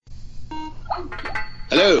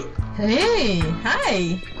Hello. Hey,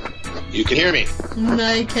 hi. You can hear me.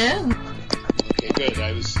 I can. Okay, good.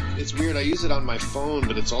 It's weird. I use it on my phone,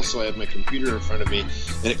 but it's also I have my computer in front of me,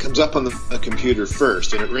 and it comes up on the computer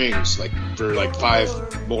first, and it rings for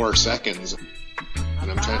 5 more seconds,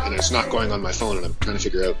 and it's not going on my phone, and I'm trying to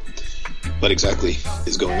figure out what exactly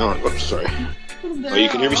is going on. Oops, sorry. You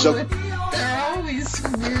can hear me still? There are always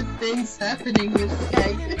weird things happening with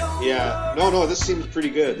Skype. Yeah. No, this seems pretty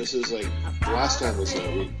good. This is the last time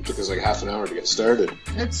it took us half an hour to get started.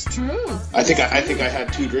 It's true. I think I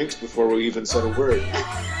had 2 drinks before we even said a word.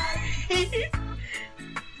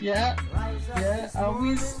 Yeah.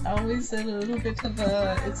 Always a little bit of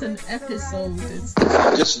it's an episode.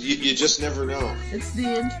 You just never know. It's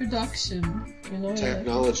the introduction,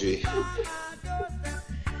 Technology.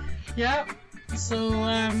 Yeah. So,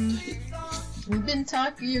 you've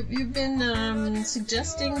been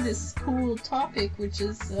suggesting this cool topic, which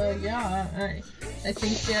is, I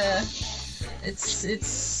think,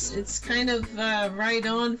 it's kind of, right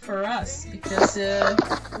on for us, because,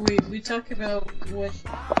 we talk about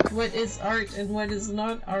what is art and what is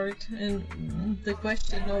not art, and the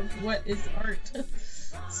question of what is art.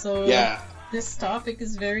 So, yeah. This topic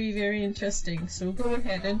is very, very interesting. So go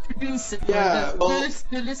ahead and introduce it for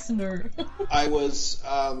the listener. I was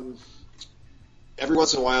every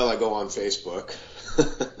once in a while I go on Facebook.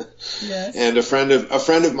 Yes. And a friend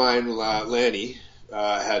of mine, Lanny,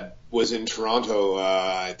 was in Toronto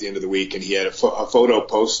at the end of the week, and he had a photo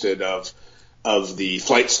posted of the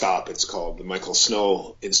Flight Stop. It's called the Michael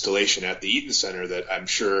Snow installation at the Eaton Centre that I'm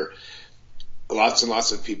sure lots and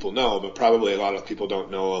lots of people know, but probably a lot of people don't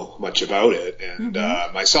know much about it. And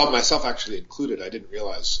myself actually included. I didn't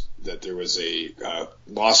realize that there was a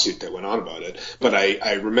lawsuit that went on about it. But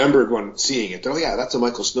I remembered when seeing it, oh yeah, that's a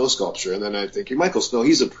Michael Snow sculpture. And then I'm thinking, Michael Snow,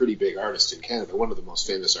 he's a pretty big artist in Canada, one of the most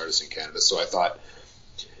famous artists in Canada. So I thought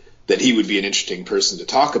that he would be an interesting person to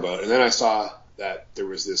talk about. And then I saw that there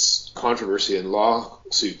was this controversy and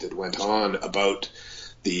lawsuit that went on about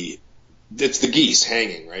it's the geese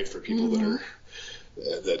hanging, right, for people that are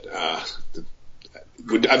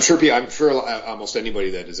I'm sure almost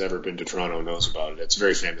anybody that has ever been to Toronto knows about it. It's a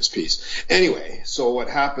very famous piece. Anyway, so what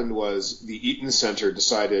happened was the Eaton Centre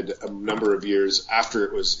decided a number of years after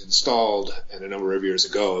it was installed, and a number of years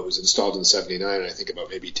ago, it was installed in '79, I think about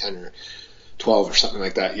maybe 10 or 12 or something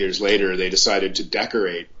like that years later, they decided to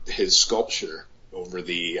decorate his sculpture over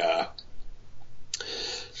the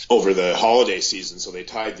holiday season. So they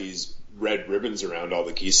tied these red ribbons around all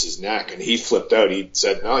the geese's neck, and he flipped out. He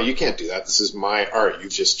said, "No, you can't do that. This is my art.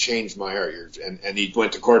 You've just changed my art." And he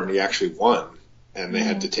went to court, and he actually won. And they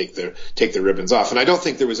had to take the ribbons off. And I don't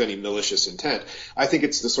think there was any malicious intent. I think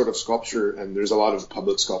it's the sort of sculpture, and there's a lot of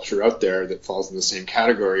public sculpture out there that falls in the same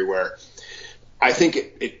category, where I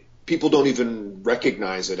think people don't even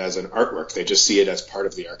recognize it as an artwork. They just see it as part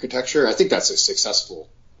of the architecture. I think that's a successful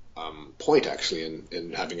point, actually,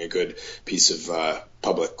 in having a good piece of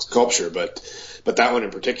public sculpture. But that one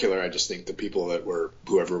in particular, I just think the people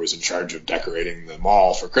whoever was in charge of decorating the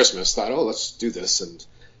mall for Christmas thought, oh, let's do this, and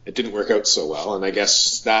it didn't work out so well. And I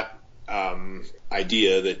guess that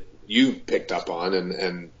idea that you picked up on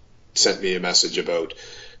and sent me a message about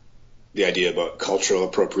the idea about cultural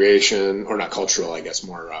appropriation, or not cultural, I guess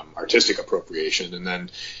more artistic appropriation, and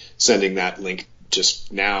then sending that link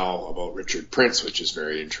just now about Richard Prince, which is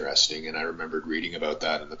very interesting, and I remembered reading about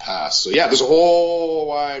that in the past. So yeah, there's a whole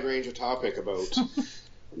wide range of topic about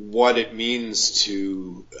what it means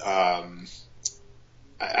to, I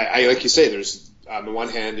like you say, there's, on the one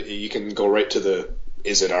hand, you can go right to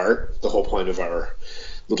is it art? The whole point of our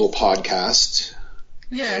little podcast.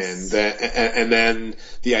 Yes. And then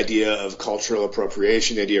the idea of cultural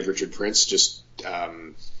appropriation, the idea of Richard Prince, just,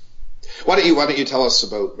 why don't you tell us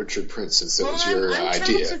about Richard Prince, since it was your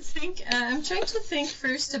idea? I'm trying to think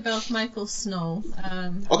first about Michael Snow.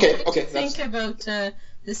 Okay. Think about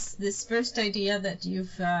this first idea that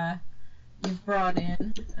you've brought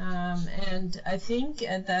in, and I think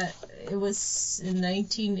that it was in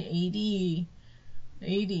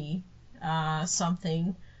 1980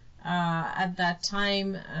 something. At that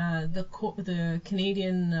time, the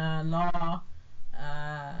Canadian law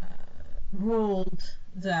ruled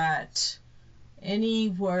that any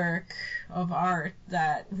work of art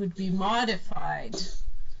that would be modified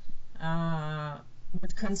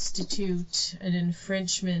would constitute an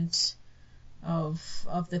infringement of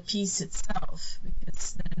the piece itself,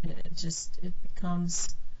 because then it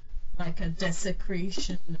becomes like a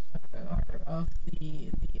desecration of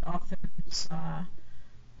the author's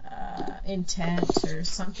intent or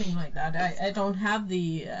something like that. I don't have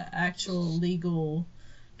the actual legal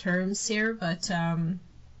terms here, but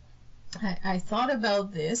I thought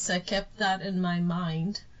about this. I kept that in my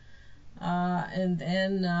mind, and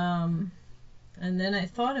then I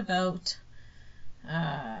thought about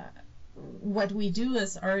what we do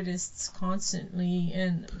as artists constantly,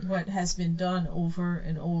 and what has been done over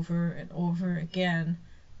and over and over again.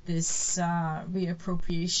 This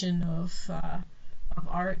reappropriation of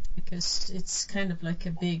art, because it's kind of like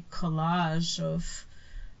a big collage of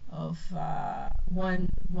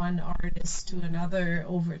one artist to another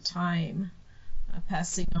over time,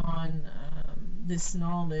 passing on this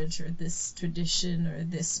knowledge or this tradition or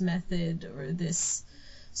this method or this.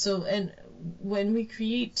 So, and when we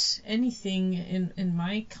create anything in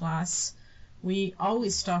my class, we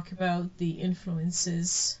always talk about the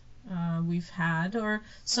influences we've had, or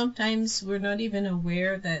sometimes we're not even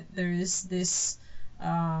aware that there is this,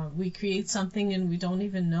 we create something and we don't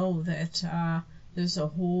even know that there's a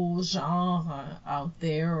whole genre out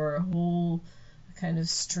there, or a whole kind of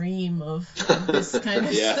stream of this kind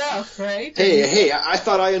of stuff, right? Hey, I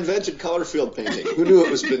thought I invented color field painting. Who knew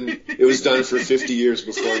it was done for 50 years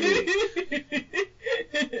before me?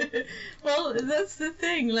 Well, that's the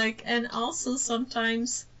thing, like, and also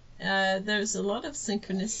sometimes there's a lot of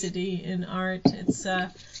synchronicity in art. It's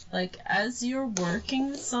like, as you're working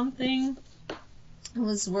with something, I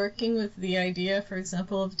was working with the idea, for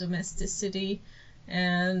example, of domesticity,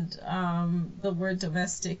 and the word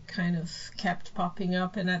domestic kind of kept popping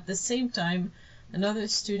up, and at the same time another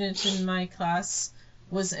student in my class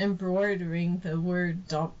was embroidering the word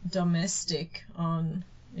domestic on,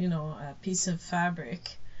 a piece of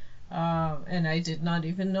fabric, and I did not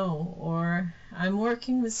even know. Or I'm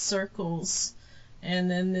working with circles, and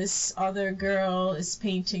then this other girl is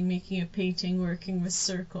making a painting working with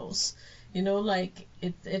circles. Like,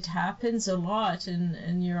 it happens a lot,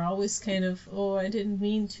 and you're always kind of, I didn't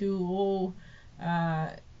mean to,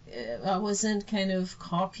 I wasn't kind of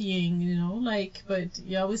copying, but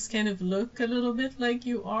you always kind of look a little bit like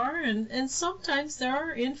you are, and sometimes there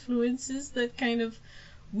are influences that kind of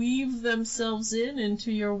weave themselves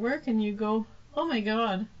into your work, and you go, oh my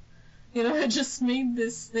god, I just made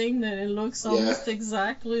this thing that it looks almost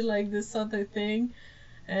exactly like this other thing.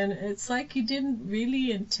 And it's like you didn't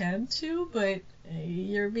really intend to, but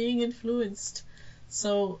you're being influenced.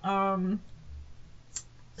 So,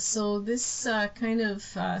 this kind of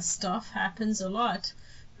stuff happens a lot.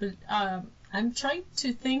 But I'm trying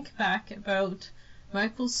to think back about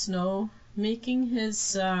Michael Snow making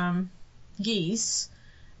his geese,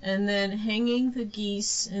 and then hanging the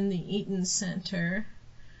geese in the Eaton Center,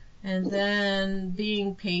 and then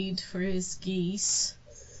being paid for his geese.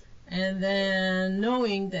 And then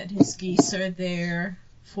knowing that his geese are there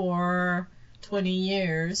for 20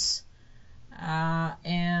 years,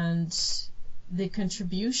 and the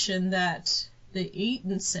contribution that the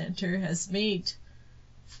Eaton Center has made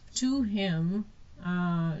to him,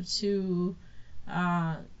 to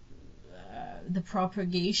the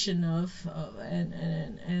propagation of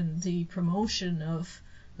and the promotion of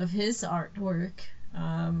his artwork.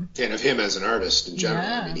 And of him as an artist in general.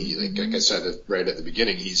 Yeah. I mean, like I said right at the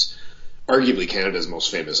beginning, he's arguably Canada's most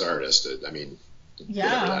famous artist. I mean,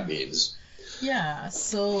 whatever that means. Yeah,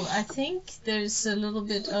 so I think there's a little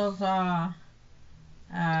bit of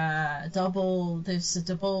double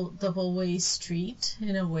way street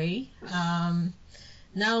in a way.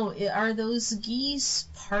 Now, are those geese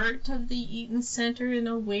part of the Eaton Center in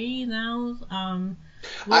a way now?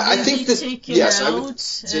 I think that, yes, I would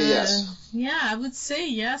say yes. Yeah, I would say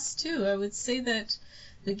yes too. I would say that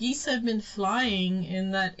the geese have been flying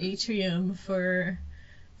in that atrium for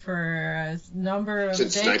a number of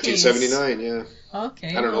since decades. 1979. Yeah.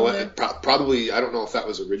 Okay. I don't know. Probably. I don't know if that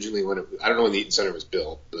was originally when I don't know when the Eaton Center was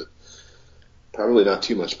built, but probably not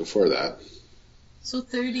too much before that. So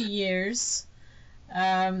 30 years.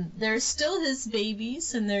 They're still his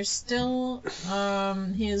babies, and they're still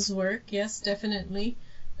his work. Yes, definitely.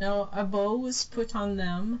 Now, a bow was put on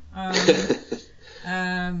them.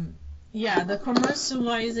 Yeah, the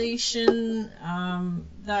commercialization,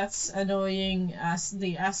 that's annoying, as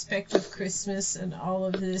the aspect of Christmas and all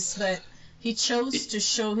of this, but he chose to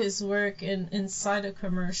show his work inside a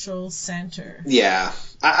commercial center. Yeah,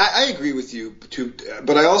 I agree with you too,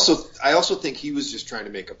 but I also think he was just trying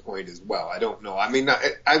to make a point as well. I don't know. I mean,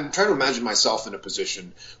 I'm trying to imagine myself in a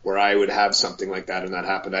position where I would have something like that and that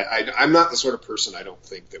happened. I'm not the sort of person, I don't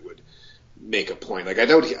think, that would make a point. Like,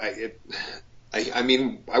 I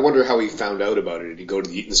mean, I wonder how he found out about it. Did he go to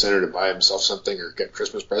the Eaton Center to buy himself something or get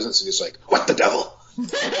Christmas presents, and he's like, what the devil?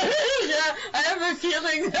 Yeah, I have a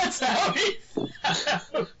feeling that's how he found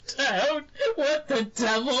out. What the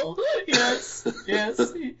devil? Yes,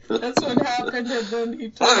 that's what happened, and then he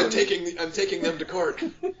told I'm taking them to court.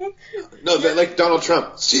 No, they're like Donald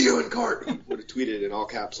Trump. See you in court. He would have tweeted in all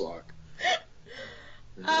caps lock.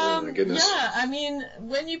 Oh my goodness. Yeah, I mean,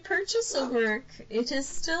 when you purchase a work, it is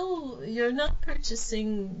still, you're not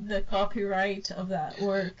purchasing the copyright of that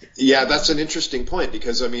work. Yeah, that's an interesting point,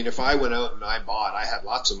 because I mean, if I went out and I had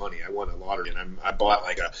lots of money, I won a lottery, and I bought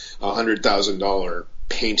like a $100,000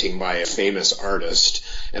 painting by a famous artist,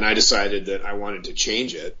 and I decided that I wanted to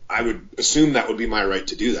change it, I would assume that would be my right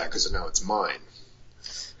to do that, because now it's mine.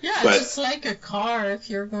 Yeah, But- just like a car. If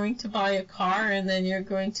you're going to buy a car and then you're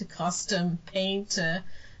going to custom paint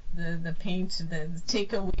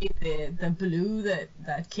take away the blue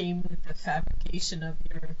that came with the fabrication of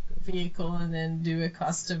your vehicle and then do a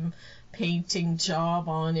custom painting job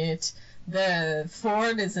on it, the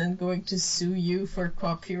Ford isn't going to sue you for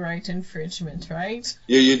copyright infringement, right?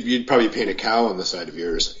 Yeah, you'd probably paint a cow on the side of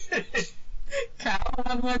yours. Cow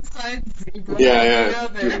on one side, zebra Yeah, on the yeah.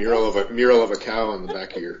 other. Do a mural of a cow on the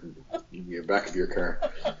back of your car.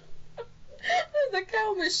 The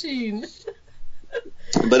cow machine.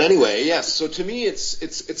 But anyway, yes. So to me,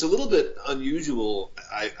 it's a little bit unusual.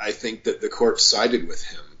 I think that the court sided with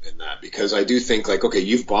him in that, because I do think, like, okay,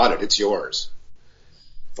 you've bought it, it's yours.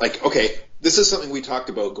 Like, okay, this is something we talked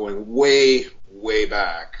about going way, way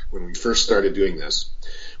back when we first started doing this.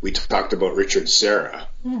 We talked about Richard Serra.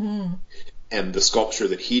 Mm-hmm. And the sculpture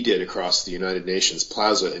that he did across the United Nations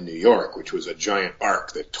Plaza in New York, which was a giant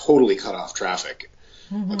arc that totally cut off traffic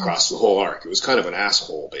across the whole arc. It was kind of an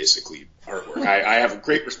asshole, basically, artwork. I have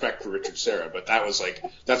great respect for Richard Serra, but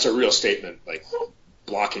that's a real statement, like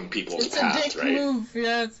blocking people's It's path, a dick right? move.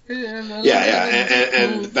 Yeah, it's pretty.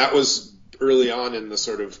 And that was early on in the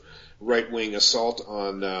sort of right-wing assault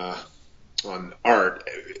on art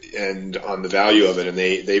and on the value of it, and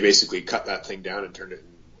they basically cut that thing down and turned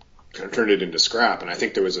it into scrap. And I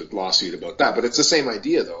think there was a lawsuit about that. But it's the same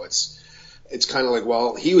idea, though. It's kind of like,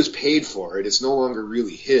 well, he was paid for it. It's no longer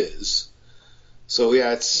really his. So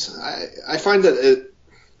yeah, I find it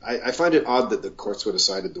odd that the courts would have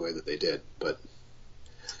sided the way that they did. But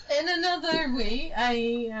in another way,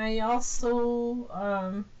 I also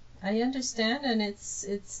I understand, and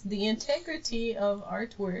it's the integrity of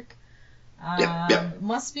artwork.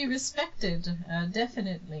 Must be respected,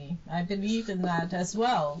 definitely. I believe in that as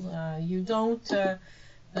well. You don't,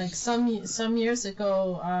 like some years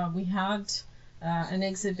ago, we had an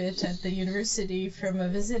exhibit at the university from a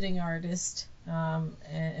visiting artist,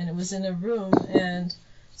 and it was in a room, and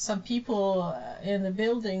some people in the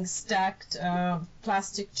building stacked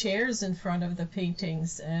plastic chairs in front of the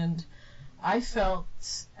paintings, and I felt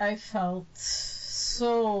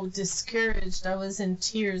so discouraged. I was in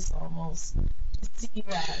tears almost to see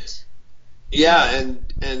that. yeah,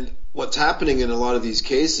 and what's happening in a lot of these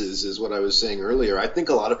cases is what I was saying earlier. I think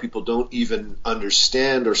a lot of people don't even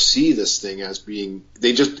understand or see this thing as being.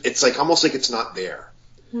 It's like almost like it's not there.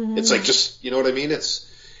 Mm-hmm. It's like, just, you know what I mean?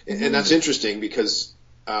 And that's interesting, because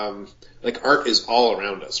like, art is all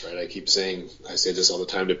around us, right? I say this all the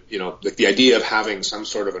time, to, like the idea of having some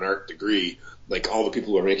sort of an art degree, like all the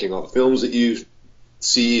people who are making all the films that you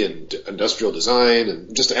see, and industrial design,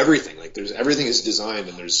 and just everything. Like, everything is designed,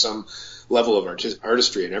 and there's some level of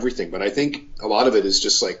artistry and everything. But I think a lot of it is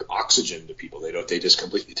just like oxygen to people. They just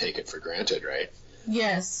completely take it for granted, right?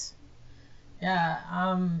 Yes. Yeah.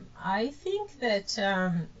 I think that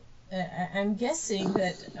I'm guessing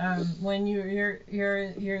that when you're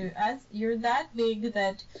that big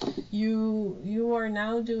that you are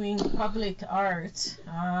now doing public art,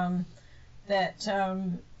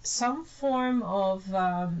 that some form of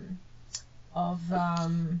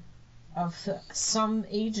some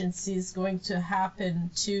agency is going to happen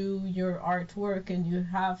to your artwork, and you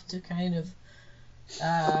have to kind of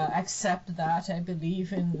accept that. I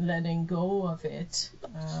believe in letting go of it,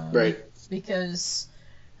 right? Because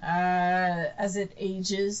as it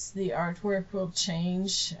ages, the artwork will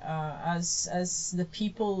change. As the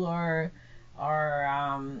people are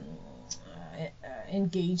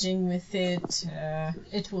engaging with it,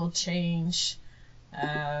 it will change.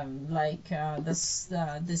 Like this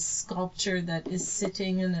sculpture that is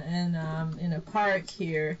sitting in a park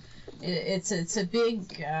here. It's a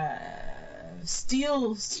big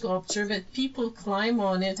steel sculpture, but people climb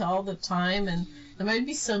on it all the time, and there might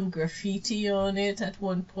be some graffiti on it at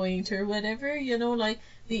one point or whatever. Like,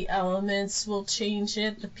 the elements will change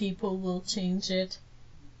it, the people will change it,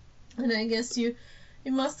 and I guess you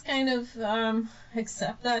must kind of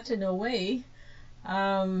accept that in a way.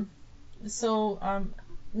 So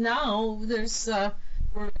now there's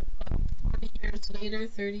we're 40 years later,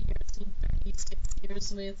 30 years, 36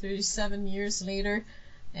 years later, 37 years later,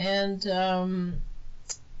 and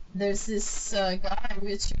there's this guy,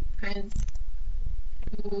 Richard Prince,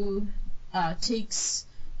 who takes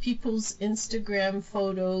people's Instagram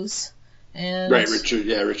photos and Right,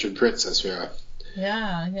 Richard Prince, that's right.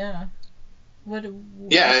 yeah.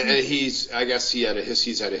 Yeah, and I guess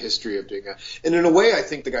he's had a history of doing that. And in a way, I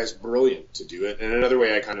think the guy's brilliant to do it. And in another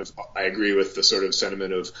way, I agree with the sort of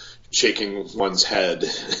sentiment of shaking one's head.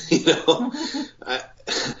 You know,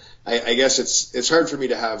 I guess it's hard for me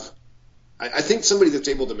to have. I think somebody that's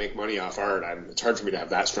able to make money off art, it's hard for me to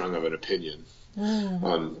have that strong of an opinion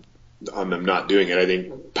on them not doing it. I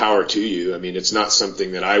think power to you. I mean, it's not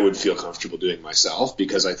something that I would feel comfortable doing myself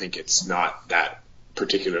because I think it's not that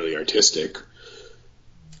particularly artistic.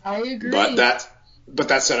 I agree. But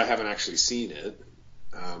that said, I haven't actually seen it.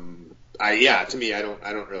 To me, I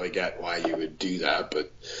don't really get why you would do that,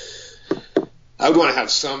 but I would want to have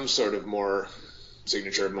some sort of more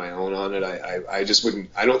signature of my own on it. I just wouldn't.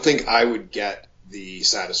 I don't think I would get the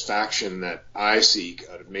satisfaction that I seek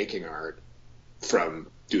out of making art from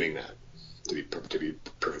doing that. To be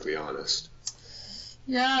perfectly honest.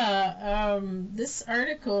 Yeah. This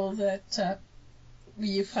article that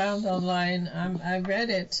you found online, I read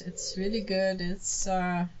it. It's really good. It's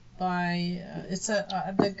by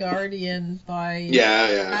The Guardian by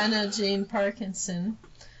Anna Jane Parkinson.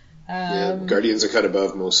 Guardian's a cut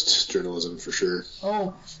above most journalism for sure.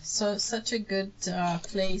 Oh, so such a good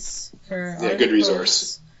place for articles. Good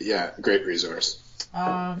resource. Yeah, great resource.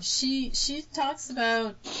 She talks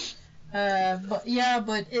about but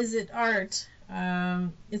is it art?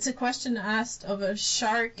 It's a question asked of a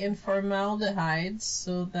shark in formaldehyde,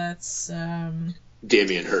 so that's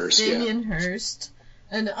Damien Hirst. Damien Hirst.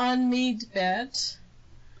 An unmade bed.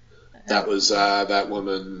 That was that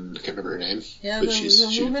woman. I can't remember her name. Yeah,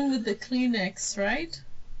 the woman with the Kleenex, right?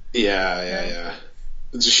 Yeah.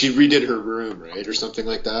 So she redid her room, right, or something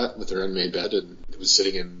like that, with her unmade bed, and it was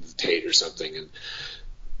sitting in Tate or something, and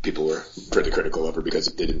people were pretty critical of her because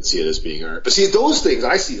they didn't see it as being art. But see, those things,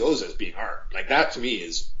 I see those as being art. Like, that to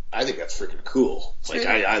me I think that's freaking cool. Like,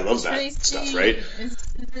 I love that stuff, right? Is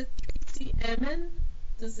it Tracy Emin?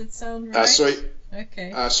 Does it sound right? Sorry.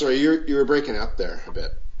 Okay. Sorry, you were breaking up there a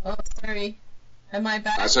bit. Oh, sorry. Am I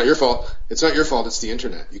back? It's not your fault. It's not your fault. It's the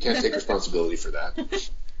internet. You can't take responsibility for that.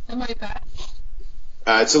 Am I back?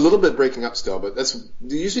 It's a little bit breaking up still, but it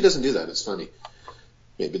usually doesn't do that. It's funny.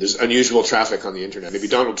 Maybe there's unusual traffic on the internet. Maybe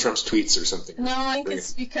Donald Trump's tweets or something. No, I think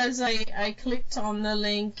it's because I clicked on the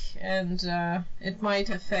link and it might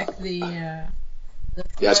affect the flow,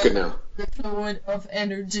 it's good now. The flow of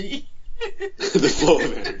energy. The flow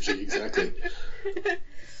of energy, exactly.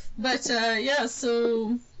 But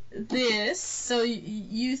so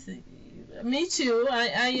me too.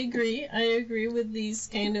 I agree. I agree with these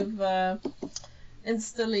kind of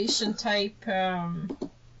installation type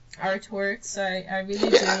artworks. I really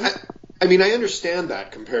do. I mean, I understand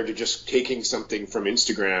that compared to just taking something from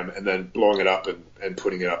Instagram and then blowing it up and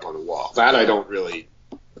putting it up on the wall. That I don't really.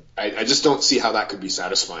 I just don't see how that could be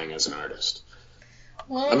satisfying as an artist.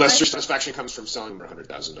 Well, unless your satisfaction comes from selling for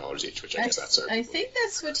 $100,000 each, which I guess that's I think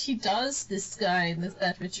that's what he does. This guy,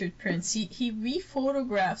 that Richard Prince, he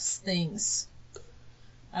rephotographs things.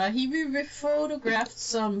 He rephotographed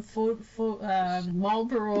some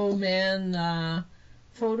Marlboro Man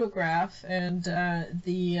photograph, and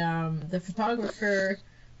the photographer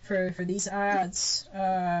for these ads,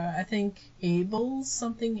 I think Abel,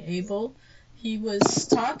 he was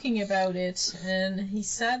talking about it, and he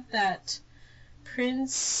said that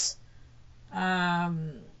Prince,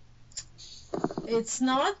 it's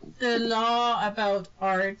not the law about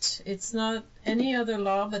art, it's not any other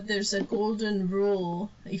law, but there's a golden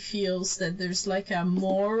rule. He feels that there's like a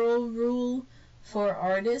moral rule for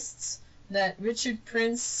artists, that Richard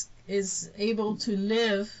Prince is able to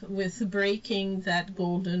live with breaking that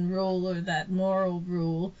golden rule or that moral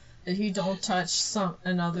rule, that you don't touch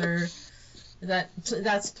another,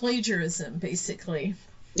 that's plagiarism, basically.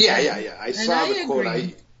 Yeah. I saw the quote.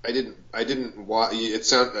 I didn't watch. It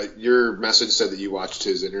sounded your message said that you watched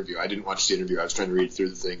his interview. I didn't watch the interview. I was trying to read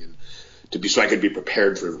through the thing and so I could be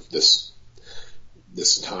prepared for this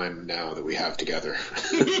time now that we have together.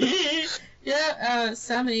 Yeah,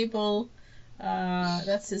 Sam Abel,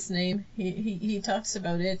 that's his name. He talks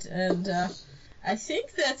about it, and I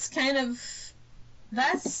think that's kind of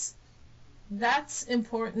that's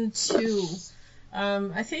important too.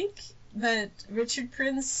 I think that Richard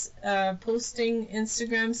Prince posting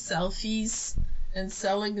Instagram selfies and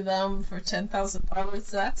selling them for $10,000,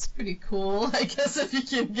 that's pretty cool, I guess, if you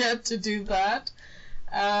can get to do that.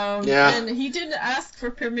 Yeah. And he didn't ask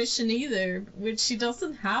for permission either, which he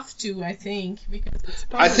doesn't have to, I think, because it's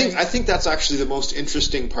public. I think that's actually the most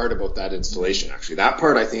interesting part about that installation. Actually, that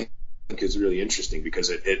part I think is really interesting because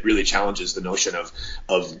it really challenges the notion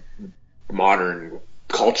of modern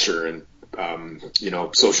culture and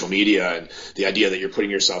social media and the idea that you're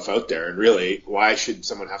putting yourself out there. And really, why should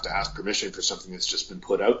someone have to ask permission for something that's just been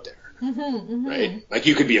put out there? Right? Like,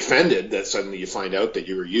 you could be offended that suddenly you find out that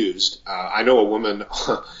you were used. I know a woman,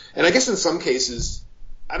 and I guess in some cases,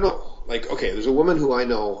 I don't know, like, okay, there's a woman who I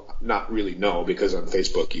know, not really know, because on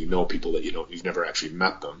Facebook you know people that you've never actually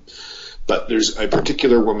met them. But there's a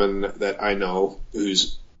particular woman that I know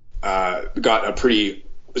who's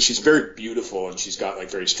she's very beautiful and she's got like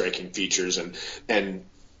very striking features and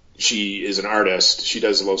she is an artist. She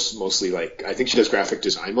does mostly I think she does graphic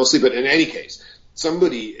design mostly, but in any case,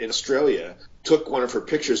 somebody in Australia took one of her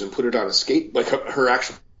pictures and put it on her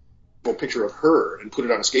actual picture of her and put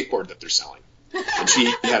it on a skateboard that they're selling. And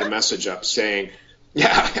she had a message up saying,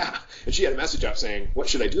 and she had a message up saying, what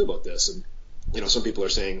should I do about this? And, some people are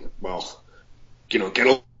saying, well, get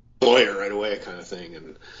a lawyer right away kind of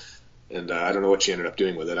thing. And I don't know what she ended up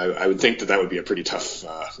doing with it. I would think that would be a pretty tough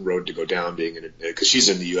road to go down, because she's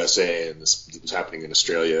in the USA and this was happening in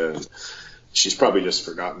Australia. And she's probably just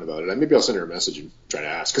forgotten about it. Maybe I'll send her a message and try to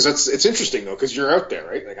ask, because it's interesting though, because you're out there,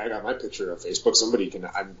 right? Like, I got my picture on Facebook. Somebody can.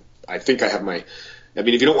 I think I have my. I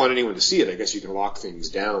mean, if you don't want anyone to see it, I guess you can lock things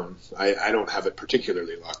down. I don't have it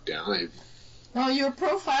particularly locked down. Well, your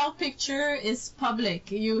profile picture is public.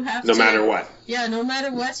 You have no matter what. Yeah, no matter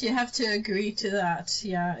what, you have to agree to that.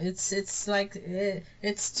 Yeah, it's like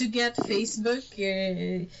it's to get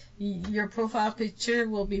Facebook. Your profile picture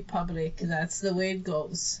will be public. That's the way it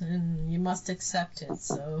goes, and you must accept it.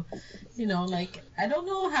 So, I don't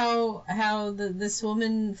know how this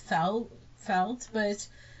woman felt, but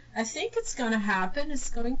I think it's gonna happen.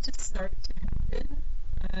 It's going to start to happen.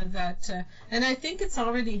 And I think it's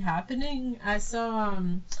already happening. I saw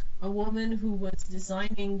a woman who was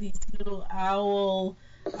designing these little owl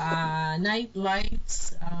night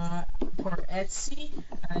lights for Etsy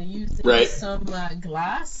using some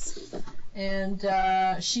glass, and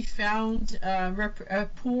she found a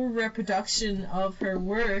poor reproduction of her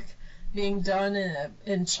work being done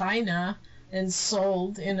in China and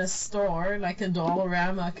sold in a store, like a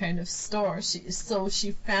Dollarama kind of store. So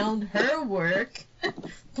she found her work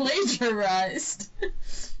plagiarized.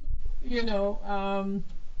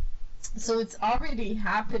 So it's already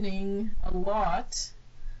happening a lot.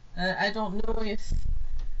 I don't know if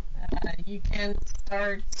you can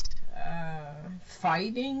start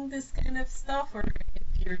fighting this kind of stuff, or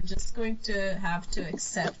if you're just going to have to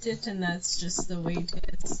accept it and that's just the way it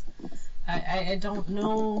is. I don't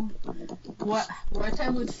know what I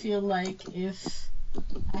would feel like if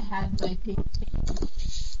I had my painting,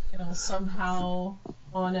 somehow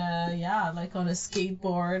on a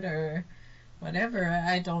skateboard or whatever.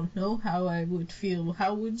 I don't know how I would feel.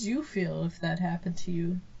 How would you feel if that happened to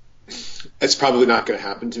you? It's probably not going to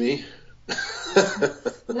happen to me.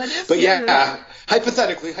 But yeah,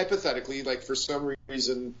 hypothetically, like, for some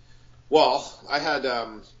reason, well, I had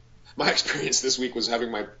my experience this week was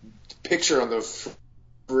having my picture on the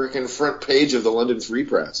freaking front page of the London Free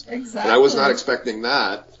Press. Exactly. And I was not expecting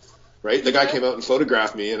that. Right? The guy came out and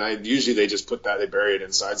photographed me, and usually they just put that, they bury it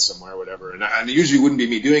inside somewhere or whatever. And it usually wouldn't be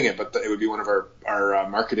me doing it, but it would be one of our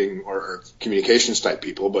marketing or communications type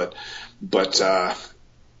people. But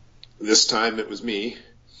this time it was me,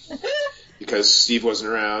 because Steve wasn't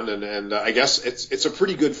around, and I guess it's a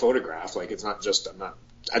pretty good photograph. Like, it's not just,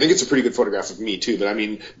 I think it's a pretty good photograph of me too, but I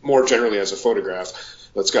mean more generally as a photograph.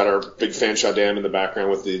 That's got our big Fanshawe Dam in the background,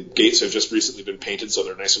 with the gates have just recently been painted, so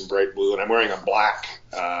they're nice and bright blue, and I'm wearing a black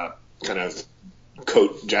kind of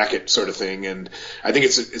coat jacket sort of thing, and I think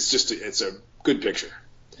it's a good picture.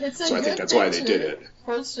 So I think that's why they did it.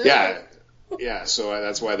 For sure. Yeah. So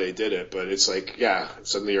that's why they did it. But it's like,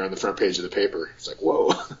 suddenly you're on the front page of the paper. It's like, whoa.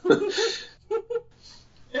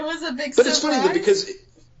 It was a big surprise. But it's funny though, because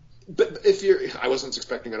I wasn't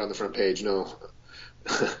expecting it on the front page, no.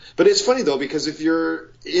 But it's funny though, because if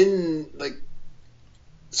you're in, like,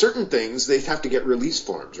 certain things, they have to get release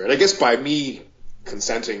forms, right? I guess by me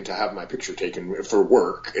consenting to have my picture taken for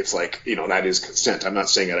work, it's like, that is consent. I'm not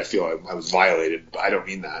saying that I feel I was violated. I don't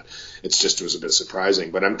mean that. It was a bit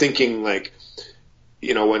surprising. But I'm thinking, like,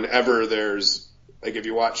 whenever there's, like, if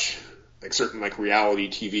you watch, like, certain, like, reality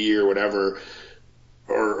TV or whatever,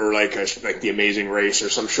 or like The Amazing Race or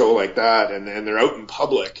some show like that, and they're out in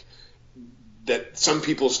public, that some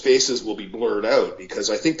people's faces will be blurred out,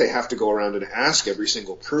 because I think they have to go around and ask every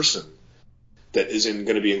single person that isn't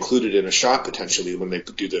going to be included in a shot potentially when they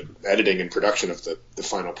do the editing and production of the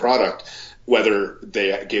final product, whether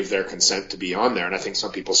they give their consent to be on there. And I think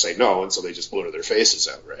some people say no, and so they just blow their faces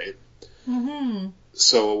out, right? Mm-hmm.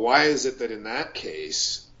 So why is it that in that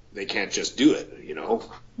case they can't just do it, you know?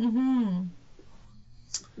 Mm-hmm.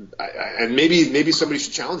 And maybe somebody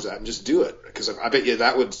should challenge that and just do it, because I bet you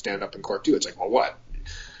that would stand up in court too. It's like, well, what?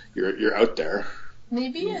 You're out there.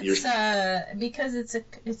 Maybe it's because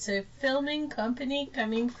it's a filming company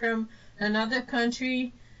coming from another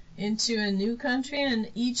country into a new country, and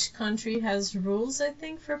each country has rules, I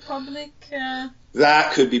think, for public.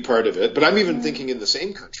 That could be part of it, but I'm even thinking in the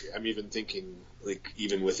same country. I'm even thinking like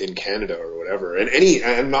even within Canada or whatever.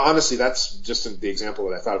 And honestly, that's just the example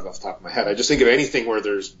that I thought of off the top of my head. I just think of anything where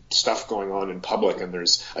there's stuff going on in public and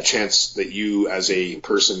there's a chance that you as a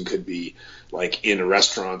person could be like in a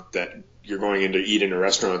restaurant that you're going in to eat in a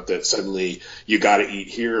restaurant that suddenly you got to eat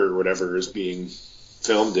here or whatever is being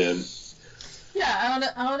filmed in. Yeah,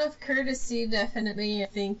 out of courtesy, definitely. I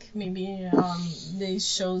think maybe these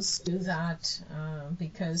shows do that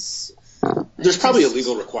because there's probably a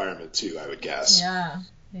legal requirement too, I would guess.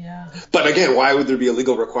 Yeah. But again, why would there be a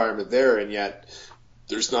legal requirement there and yet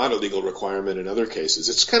there's not a legal requirement in other cases?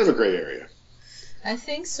 It's kind of a gray area. I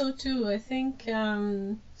think so too. I think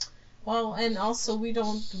well, and also we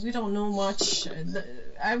don't know much.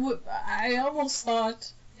 I almost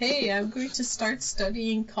thought, hey, I'm going to start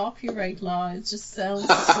studying copyright law. It just sounds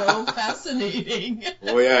so fascinating.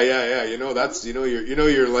 Oh yeah.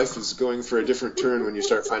 Your life is going for a different turn when you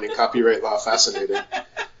start finding copyright law fascinating.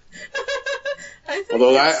 I think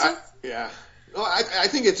I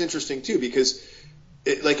think it's interesting too, because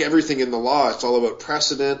like everything in the law, it's all about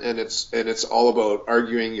precedent, and it's all about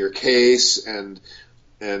arguing your case, and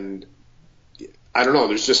I don't know.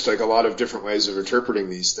 There's just like a lot of different ways of interpreting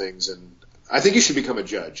these things, and I think you should become a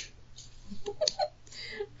judge.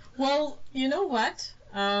 Well, you know what?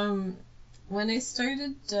 When I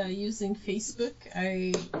started using Facebook,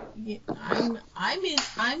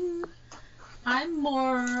 I'm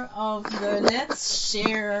more of the let's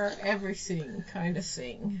share everything kind of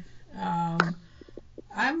thing.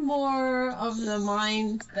 I'm more of the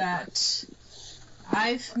mind that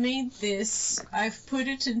I've made this, I've put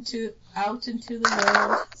it out into the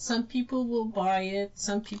world. Some people will buy it,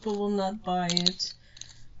 some people will not buy it.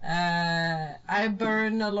 I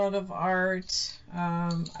burn a lot of art.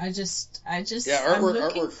 I'm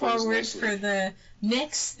looking forward for the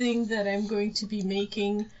next thing that I'm going to be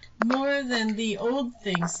making more than the old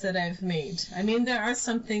things that I've made. I mean, there are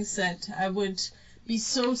some things that I would be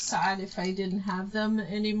so sad if I didn't have them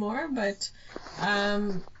anymore, but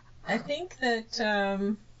I think that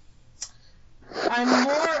I'm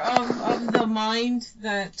more of the mind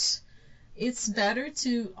that it's better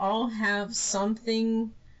to all have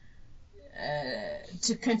something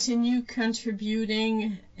to continue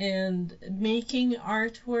contributing, and making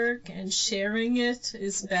artwork and sharing it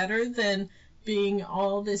is better than being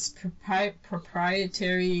all this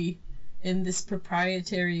proprietary in this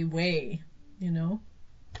proprietary way, you know?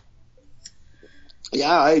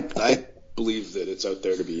 Yeah, I believe that it's out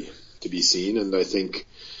there to be seen, and I think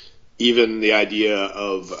even the idea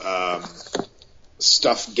of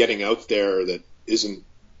stuff getting out there that isn't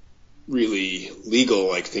really legal,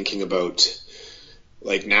 like thinking about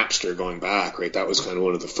like Napster going back, right? That was kind of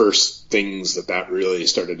one of the first things that really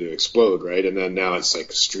started to explode, right? And then now it's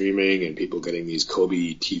like streaming and people getting these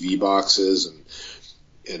Kobe TV boxes,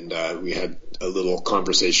 and we had a little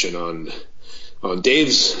conversation on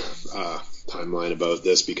Dave's timeline about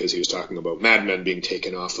this, because he was talking about Mad Men being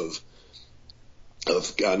taken off of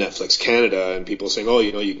Netflix Canada, and people saying, oh,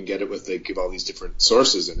 you can get it they give all these different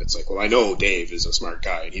sources, and it's like, well, I know Dave is a smart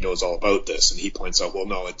guy and he knows all about this, and he points out, well,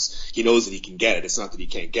 no, he knows that he can get it. It's not that he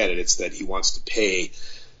can't get it, it's that he wants to pay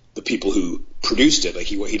the people who produced it. Like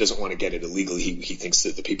he doesn't want to get it illegally. He thinks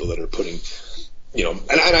that the people that are putting, and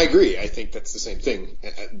I agree. I think that's the same thing.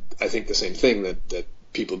 I think the same thing that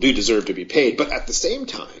people do deserve to be paid, but at the same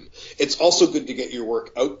time, it's also good to get your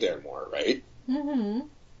work out there more, right? Mm-hmm.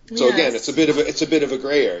 So again, it's a bit of a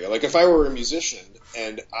gray area. Like if I were a musician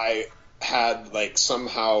and I had like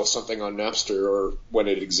somehow something on Napster, or when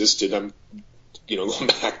it existed, I'm going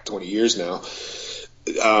back 20 years now,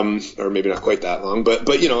 or maybe not quite that long, but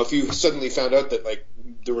if you suddenly found out that like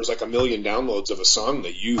there was like 1 million downloads of a song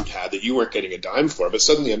that you had that you weren't getting a dime for, but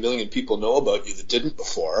suddenly 1 million people know about you that didn't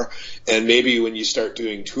before, and maybe when you start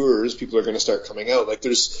doing tours, people are going to start coming out. Like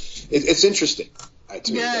it's interesting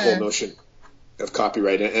to me, the whole notion of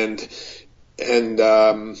copyright, and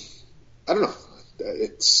I don't know,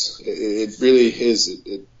 it really is.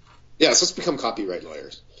 So let's become copyright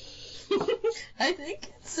lawyers. I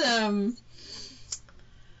think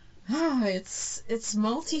It's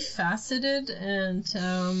multifaceted, and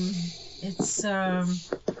it's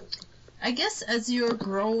I guess as you're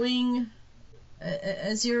growing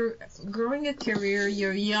a career,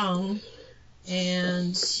 you're young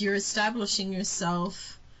and you're establishing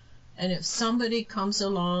yourself, and if somebody comes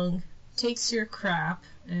along, takes your crap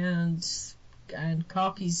and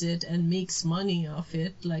copies it and makes money off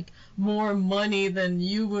it, like more money than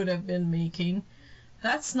you would have been making,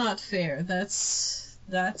 that's not fair. That's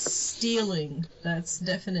stealing. That's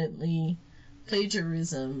definitely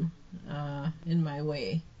plagiarism, in my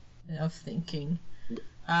way of thinking.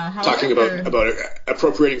 Talking about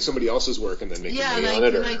appropriating somebody else's work and then making money on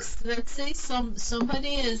it. Like let's say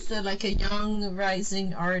somebody is like a young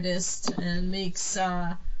rising artist and makes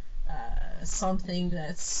something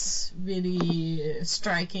that's really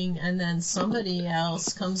striking, and then somebody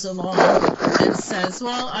else comes along and says,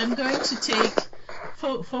 "Well, I'm going to take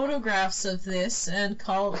photographs of this and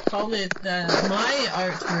call it my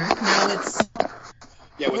artwork." Now it's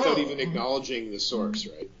without even acknowledging the source,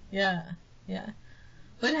 right? Yeah.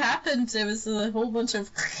 What happened? There was a whole bunch of.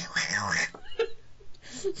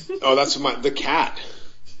 Oh, that's the cat.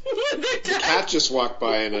 The cat just walked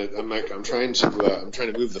by, and I'm trying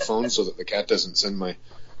to move the phone so that the cat doesn't send my.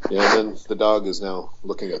 Yeah, and then the dog is now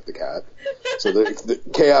looking at the cat, so the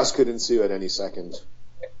chaos could ensue at any second.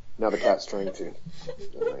 Now the cat's trying to.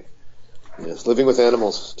 Anyway. Yes, living with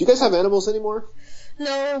animals. Do you guys have animals anymore?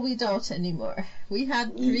 No, we don't anymore. We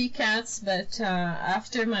had 3 cats, but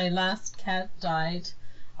after my last cat died,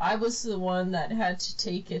 I was the one that had to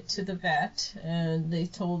take it to the vet, and they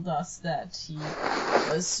told us that he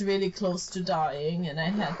was really close to dying, and I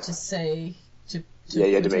had to say to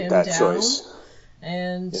you had to make that choice.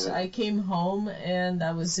 And I came home, and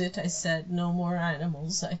that was it. I said, no more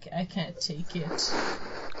animals. I can't take it.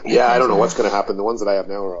 I don't know what's going to happen. The ones that I have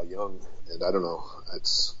now are all young, and I don't know.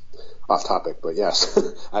 It's off topic, but yes,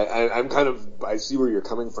 I see where you're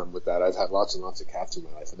coming from with that. I've had lots and lots of cats in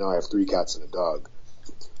my life, and now I have 3 cats and a dog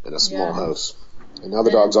in a small house. And now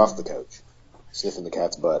the dog's off the couch, sniffing the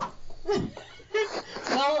cat's butt.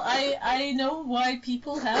 Well, I know why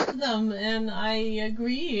people have them, and I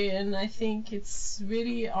agree, and I think it's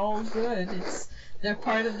really all good. They're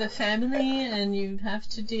part of the family, and you have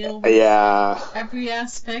to deal with every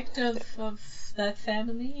aspect of that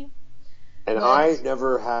family. And I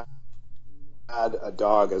never had a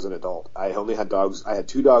dog as an adult. I only had dogs. I had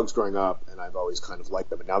 2 dogs growing up, and I've always kind of liked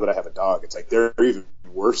them. And now that I have a dog, it's like they're even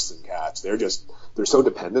worse than cats. They're so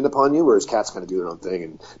dependent upon you, whereas cats kind of do their own thing.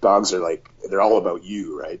 And dogs are they're all about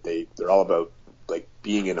you, right? They're all about like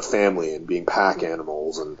being in a family and being pack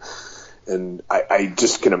animals. And I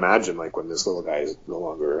just can imagine like when this little guy is no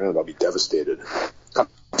longer around, I'll be devastated. I have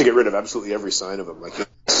to get rid of absolutely every sign of him. Like you'll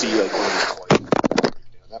see like one of his toys.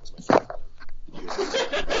 That was my favorite.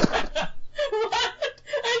 What?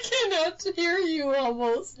 I cannot hear you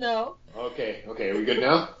almost now. Okay, are we good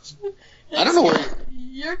now? I don't know where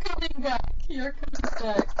you're coming back.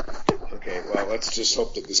 Okay, well, let's just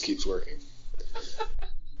hope that this keeps working.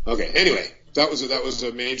 Okay, anyway, that was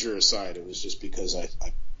a major aside. It was just because I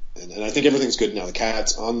think everything's good now. The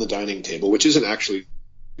cat's on the dining table, which isn't actually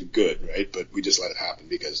good, right? But we just let it happen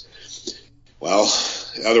because, well,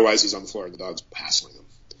 otherwise he's on the floor and the dog's hassling him.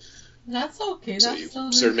 That's okay. So that's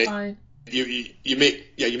totally fine. You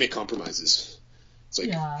make compromises. It's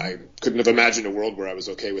like I couldn't have imagined a world where I was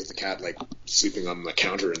okay with the cat like sleeping on the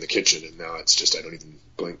counter in the kitchen, and now it's just I don't even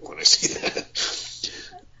blink when I see that.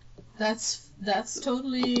 That's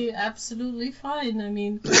totally absolutely fine. I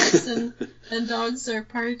mean, cats and dogs are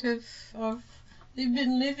part of they've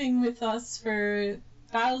been living with us for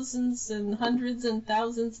thousands and hundreds and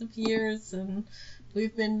thousands of years, and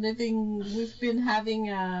we've been having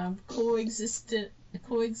a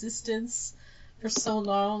coexistence for so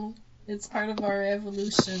long. It's part of our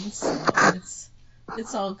evolution, so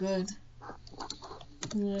it's all good.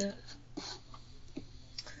 Yeah.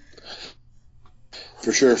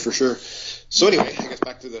 For sure. So anyway, I guess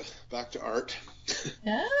back to art.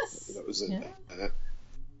 Yes. That was it.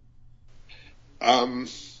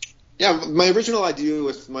 My original idea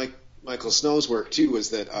with Michael Snow's work too was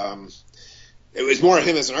that it was more of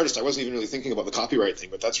him as an artist. I wasn't even really thinking about the copyright thing,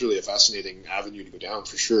 but that's really a fascinating avenue to go down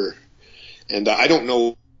for sure. And I don't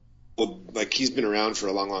know, like he's been around for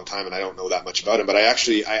a long, long time, and I don't know that much about him. But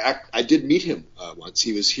I did meet him once.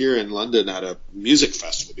 He was here in London at a music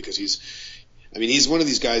festival because he's one of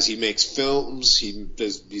these guys. He makes films.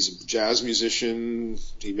 He's a jazz musician.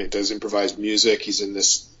 He does improvised music. He's in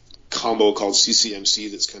this combo called CCMC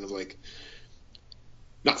that's kind of like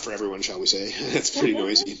not for everyone, shall we say. It's pretty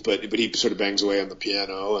noisy, but he sort of bangs away on the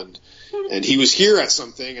piano, and he was here at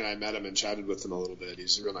something, and I met him and chatted with him a little bit.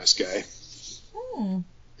 He's a real nice guy. Hmm.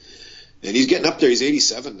 And he's getting up there. He's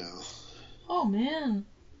 87 now. Oh, man.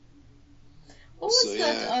 What was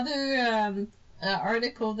that other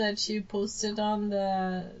article that you posted on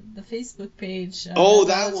the Facebook page? That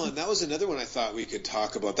one. That was another one I thought we could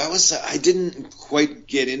talk about. That was I didn't quite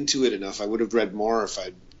get into it enough. I would have read more if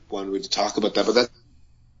I'd wanted to talk about that. But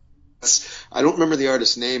I don't remember the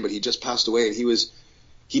artist's name, but he just passed away. And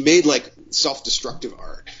he made like self-destructive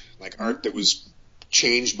art, like art that was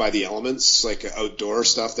changed by the elements, like outdoor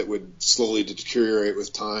stuff that would slowly deteriorate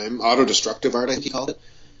with time. Auto-destructive art, I think he called it.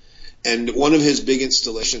 And one of his big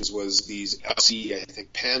installations was these LC, I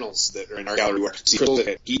think, panels that are in our gallery where crystals that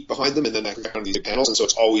had heat behind them, and then I found these panels, and so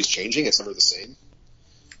it's always changing. It's never the same.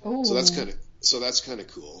 Oh. So that's kind of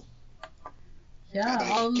cool. Yeah, God,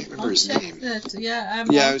 I can't remember his check name. that. Yeah, I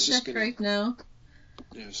I'll was just check gonna, right now.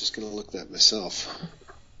 Yeah, I was just going to look that myself.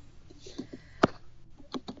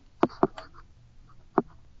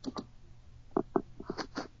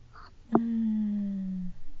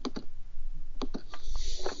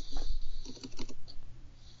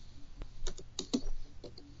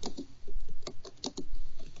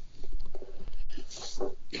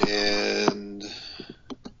 And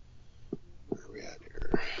where are we at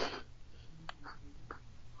here?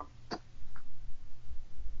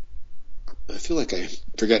 I feel like I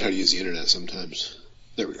forget how to use the internet sometimes.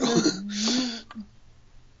 There we go.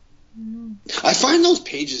 I find those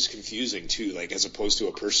pages confusing too, like as opposed to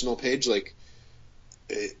a personal page, like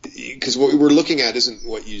because what we're looking at isn't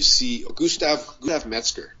what you see. Gustav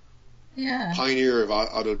Metzger, Yeah. pioneer of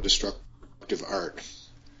auto-destructive art.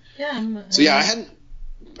 Yeah. So yeah, I hadn't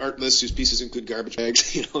art lists whose pieces include garbage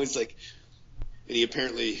bags. It's like, and he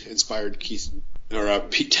apparently inspired Pete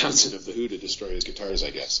Townsend of The Who to destroy his guitars,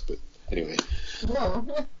 I guess. But anyway,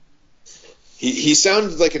 Whoa. he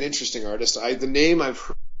sounded like an interesting artist. The name I've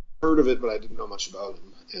heard of it, but I didn't know much about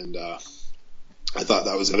him, and I thought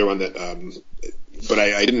that was another one that. But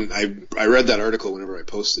I didn't. I read that article whenever I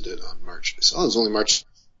posted it on March. It was only March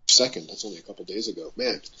 2nd. That's only a couple days ago.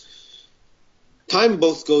 Man, time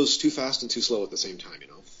both goes too fast and too slow at the same time,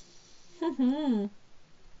 Mm-hmm.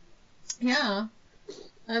 Yeah,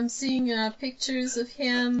 I'm seeing pictures of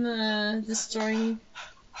him destroying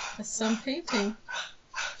some painting.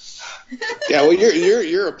 Yeah, well,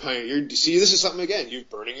 you're a pioneer. See, this is something again. You're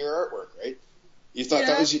burning your artwork, right? You thought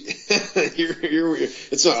that was you're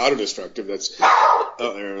it's not auto-destructive. That's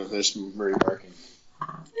there's Murray barking.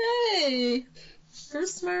 Hey,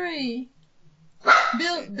 Bruce Murray.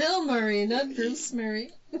 Bill Murray, not Bruce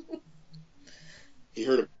Murray. He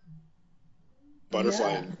heard a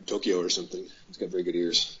butterfly in Tokyo or something. He's got very good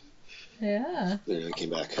ears. Yeah. There, I came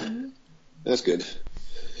back. That's good.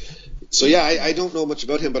 So yeah, I don't know much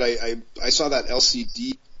about him, but I saw that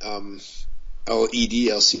LCD,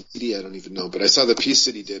 LCD, I don't even know, but I saw the piece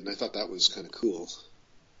that he did, and I thought that was kind of cool.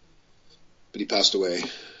 But he passed away.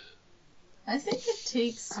 I think it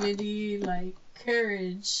takes really like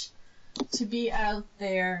courage to be out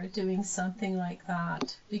there doing something like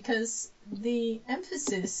that, because the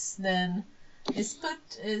emphasis then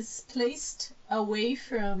is placed away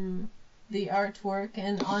from the artwork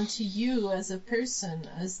and onto you as a person,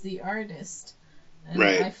 as the artist. And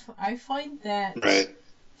right. I find that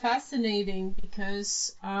fascinating,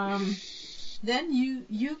 because then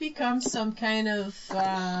you become some kind of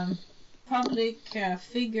public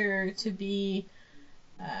figure to be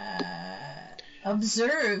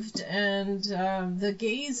observed, and the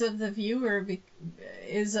gaze of the viewer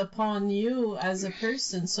is upon you as a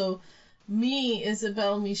person. So me,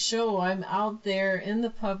 Isabelle Michaud, I'm out there in the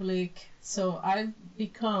public, so I've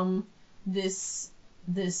become this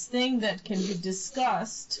thing that can be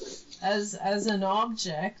discussed as an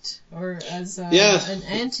object or as an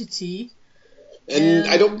entity. And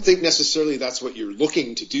I don't think necessarily that's what you're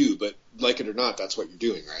looking to do, but like it or not, that's what you're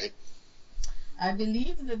doing, right? I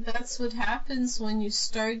believe that that's what happens when you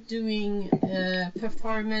start doing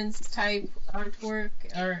performance-type artwork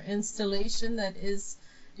or installation that is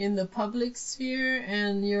in the public sphere,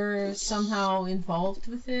 and you're somehow involved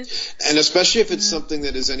with it. And especially if it's something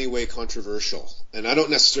that is anyway controversial. And I don't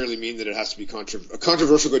necessarily mean that it has to be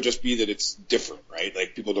controversial. Could just be that it's different, right?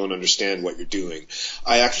 Like people don't understand what you're doing.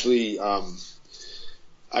 I actually,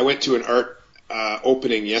 I went to an art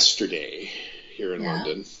opening yesterday here in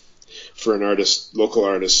London for an local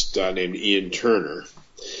artist named Ian Turner.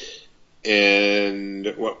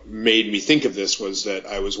 And what made me think of this was that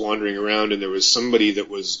I was wandering around and there was somebody that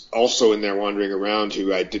was also in there wandering around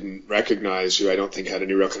who I didn't recognize, who I don't think had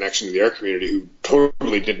any real connection to the art community, who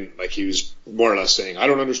totally didn't, like, he was more or less saying, I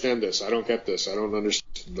don't understand this, I don't get this, I don't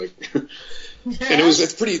understand, like, and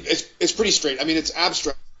it's pretty straight. I mean, it's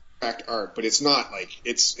abstract art, but it's not like,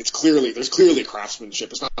 there's clearly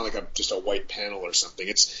craftsmanship. It's not like just a white panel or something.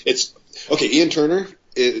 It's okay. Ian Turner,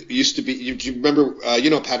 it used to be, do you remember,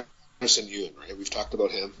 Patterson Ewan, right? We've talked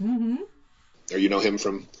about him. Mm-hmm. Or you know him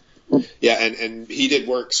from, yeah, and he did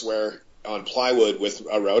works where on plywood with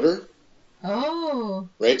a router. Oh.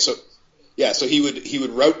 Right. So he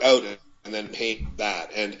would route out and then paint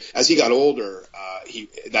that. And as he got older,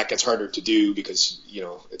 that gets harder to do because, you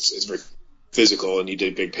know, it's very physical and he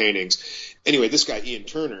did big paintings. Anyway, this guy, Ian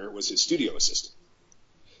Turner, was his studio assistant.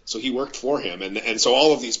 So he worked for him. And so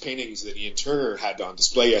all of these paintings that Ian Turner had on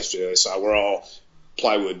display yesterday I saw were all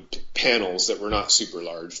plywood panels that were not super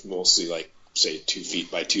large, mostly like, say, 2 feet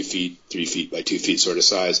by 2 feet, 3 feet by 2 feet sort of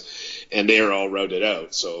size. And they are all routed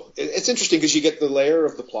out. So it's interesting because you get the layer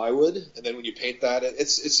of the plywood, and then when you paint that,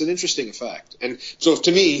 it's an interesting effect. And so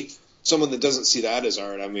to me, someone that doesn't see that as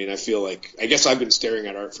art, I mean, I feel like, I guess I've been staring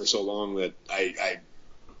at art for so long that I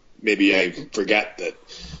forget that,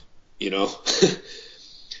 you know,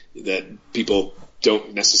 that people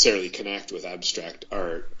don't necessarily connect with abstract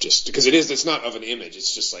art just because it's not of an image.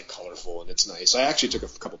 It's just like colorful and it's nice. I actually took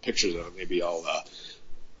a couple pictures of it. Maybe I'll,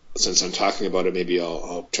 since I'm talking about it, maybe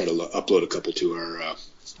I'll try to upload a couple to our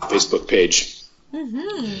Facebook page.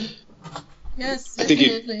 Mm-hmm. Yes,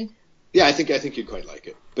 definitely. I think you'd quite like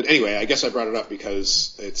it. But anyway, I guess I brought it up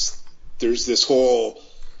because there's this whole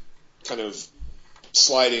kind of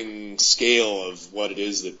sliding scale of what it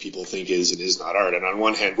is that people think is and is not art. And on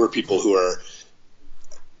one hand, we're people who are,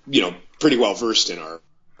 you know, pretty well versed in art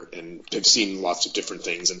and have seen lots of different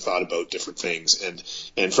things and thought about different things.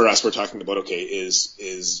 And for us, we're talking about, okay,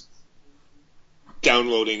 is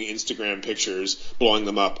downloading Instagram pictures, blowing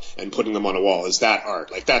them up and putting them on a wall, is that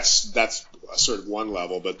art? Like that's a sort of one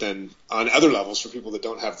level. But then on other levels, for people that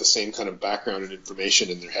don't have the same kind of background and information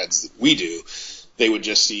in their heads that we do, they would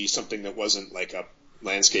just see something that wasn't like a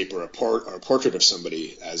landscape or a portrait of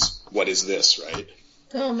somebody as, what is this, right?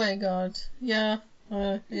 Oh my God. Yeah.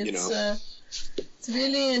 It's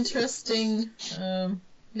really interesting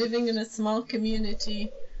living in a small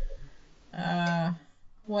community.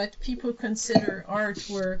 What people consider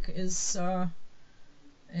artwork is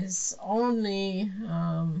only,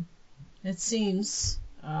 it seems,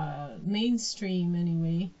 mainstream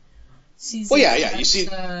anyway. Well, yeah. You see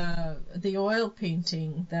the oil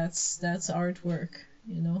painting. That's artwork,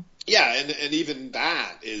 you know. Yeah, and even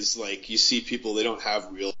that is like, you see people, they don't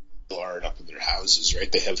have real art up in their houses, right?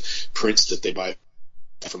 They have prints that they buy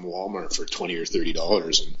from Walmart for $20 or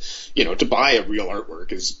 $30, and you know, to buy a real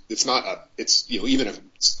artwork it's you know, even a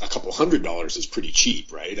couple $100 is pretty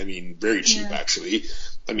cheap, right? I mean, very cheap actually.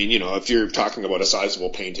 I mean, you know, if you're talking about a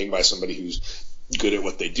sizable painting by somebody who's good at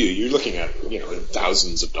what they do, you're looking at, you know,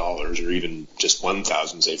 thousands of dollars, or even just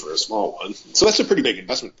 1,000, say, for a small one. So that's a pretty big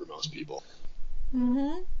investment for most people.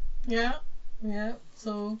 Mhm. Yeah.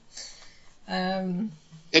 So,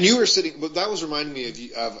 and you were sitting, but that was reminding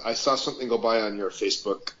me of I saw something go by on your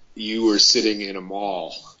Facebook. You were sitting in a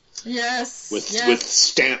mall. Yes. With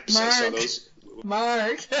stamps. Mark. I saw those.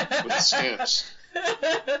 Mark. With stamps.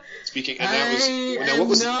 Speaking, and I am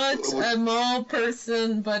not a mall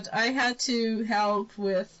person, but I had to help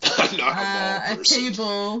with a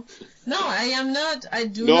table. No, I am not. I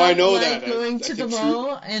do not like going to the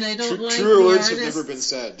mall, and I don't like truer the words artists. have never been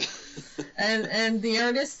said. and the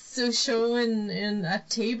artists who show in at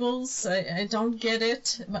tables, I don't get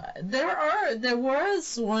it. But there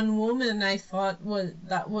was one woman I thought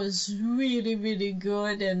was really, really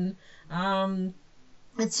good, and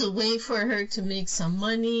it's a way for her to make some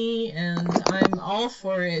money, and I'm all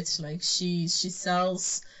for it. Like she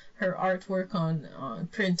sells her artwork on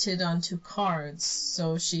printed onto cards.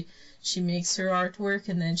 So she makes her artwork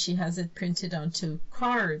and then she has it printed onto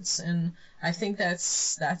cards, and I think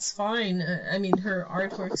that's fine. I mean, her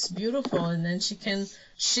artwork's beautiful, and then she can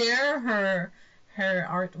share her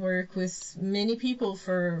artwork with many people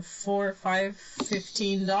for $4, $5,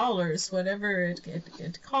 $15, whatever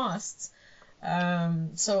it costs.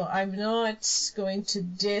 So I'm not going to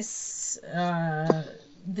diss the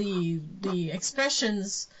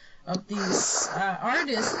expressions of these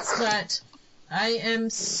artists, but I am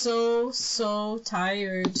so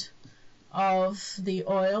tired of the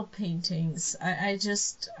oil paintings. I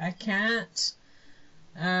can't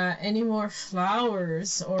any more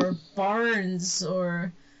flowers or barns,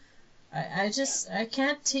 or I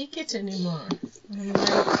can't take it anymore. I'm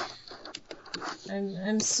like,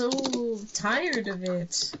 I'm so tired of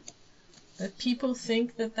it. That people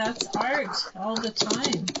think that that's art all the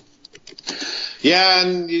time. Yeah,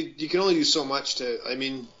 and you can only do so much to, I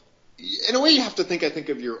mean, in a way you have to think, I think,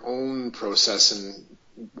 of your own process, and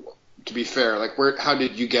to be fair, like how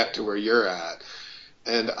did you get to where you're at?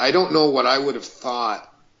 And I don't know what I would have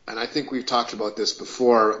thought, and I think we've talked about this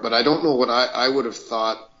before, but I don't know what I would have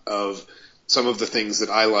thought of some of the things that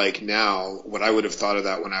I like now, what I would have thought of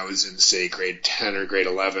that when I was in, say, grade 10 or grade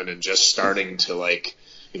 11 and just starting to, like,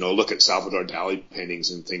 you know, look at Salvador Dali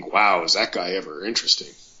paintings and think, wow, is that guy ever interesting?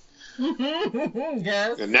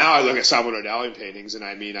 Yes. And now I look at Salvador Dali paintings, and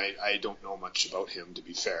I mean, I don't know much about him, to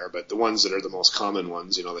be fair, but the ones that are the most common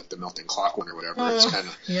ones, you know, like the melting clock one or whatever,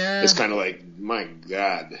 it's kind of like, my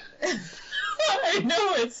God. I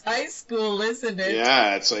know, it's high school, isn't it?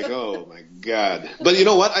 Yeah, it's like, oh my God. But you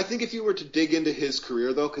know what? I think if you were to dig into his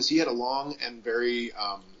career, though, because he had a long and very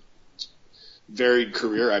varied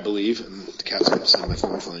career, I believe, and the cat's going to send my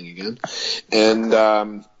phone flying again, and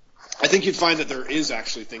I think you'd find that there is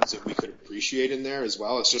actually things that we could appreciate in there as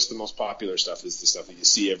well. It's just the most popular stuff is the stuff that you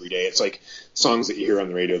see every day. It's like songs that you hear on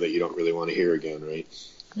the radio that you don't really want to hear again, right?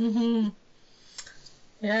 Mm-hmm.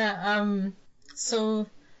 Yeah, so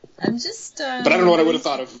I'm just... but I don't know what I would have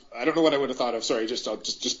thought of... I don't know what I would have thought of... Sorry, just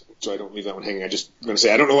so I don't leave that one hanging. I just going to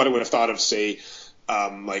say, I don't know what I would have thought of, say,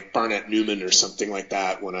 like Barnett Newman or something like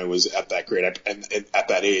that when I was at that grade and at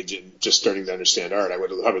that age and just starting to understand art. I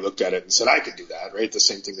would have probably looked at it and said, I could do that, right? The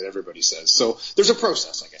same thing that everybody says. So there's a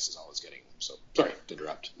process, I guess, is all I was getting. So sorry to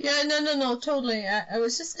interrupt. Yeah, no, totally. I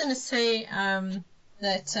was just going to say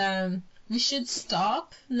that we should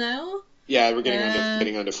stop now. Yeah, we're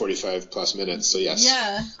getting on to 45 plus minutes, so yes.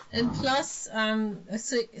 Yeah, and plus,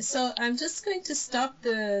 so I'm just going to stop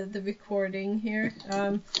the recording here.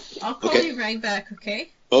 I'll call you right back,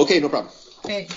 okay? Okay, no problem. Okay.